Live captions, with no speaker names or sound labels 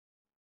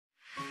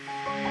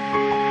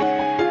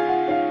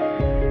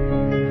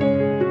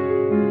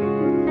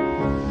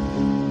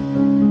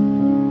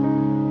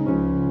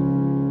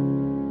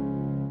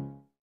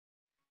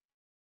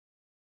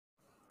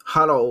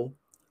Hello,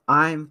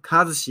 I'm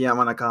Kazushi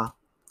Yamanaka.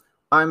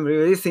 I'm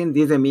releasing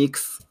this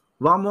mix,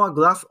 One More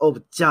Glass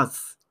of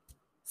Jazz,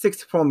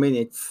 64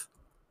 minutes.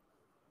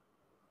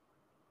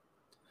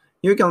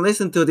 You can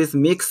listen to this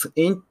mix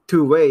in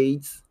two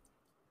ways.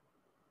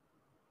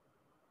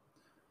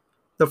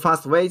 The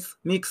first way is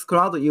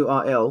Mixcloud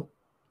URL.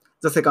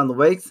 The second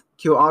way is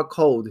QR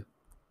code.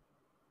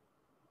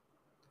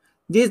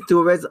 These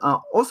two ways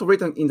are also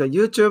written in the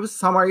YouTube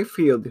summary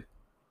field.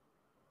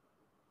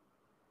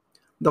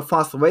 The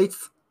first way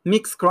is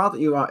Mixcloud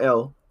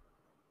URL.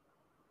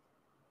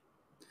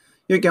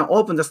 You can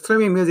open the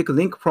streaming music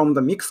link from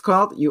the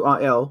Mixcloud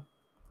URL.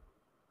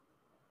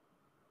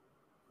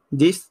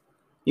 This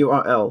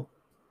URL.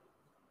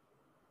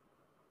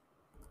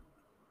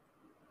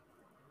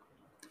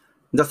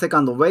 The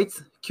second way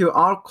is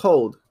QR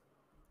code.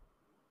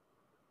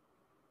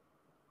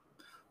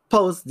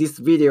 Pause this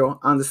video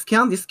and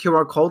scan this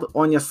QR code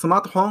on your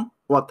smartphone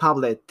or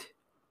tablet.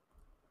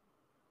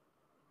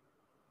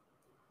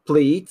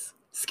 Please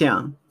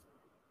scan.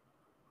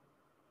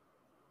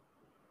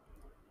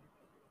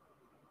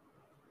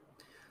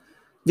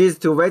 These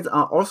two ways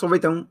are also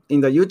written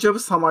in the YouTube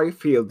summary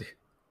field.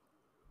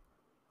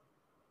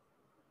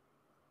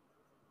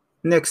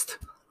 Next,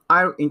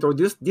 I'll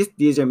introduce this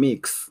DJ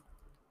mix.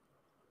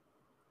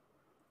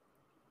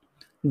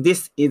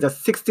 This is a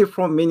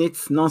 64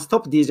 minutes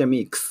non-stop DJ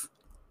mix.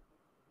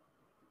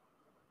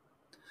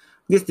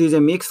 This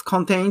DJ mix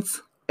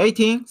contains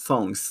 18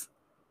 songs.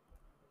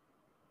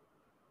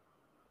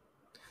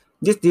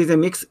 This DJ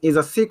mix is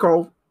a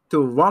sequel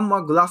to One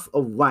More Glass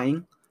of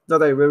Wine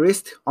that I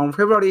released on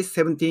February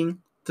 17,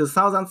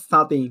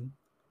 2013.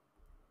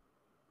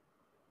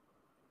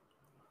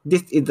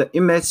 This is the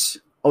image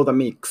of the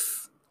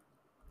mix.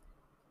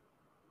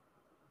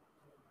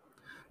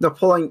 The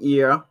following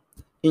year,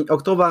 in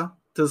October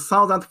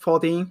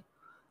 2014,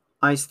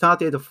 I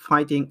started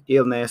fighting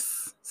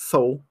illness,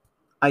 so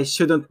I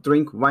shouldn't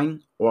drink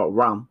wine or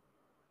rum.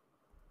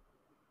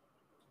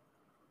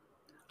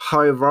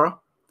 However,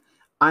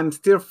 I'm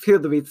still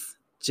filled with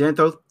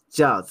gentle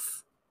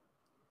jazz.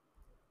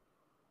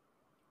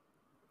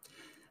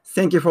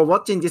 Thank you for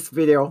watching this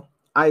video.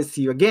 I'll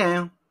see you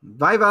again.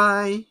 Bye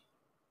bye.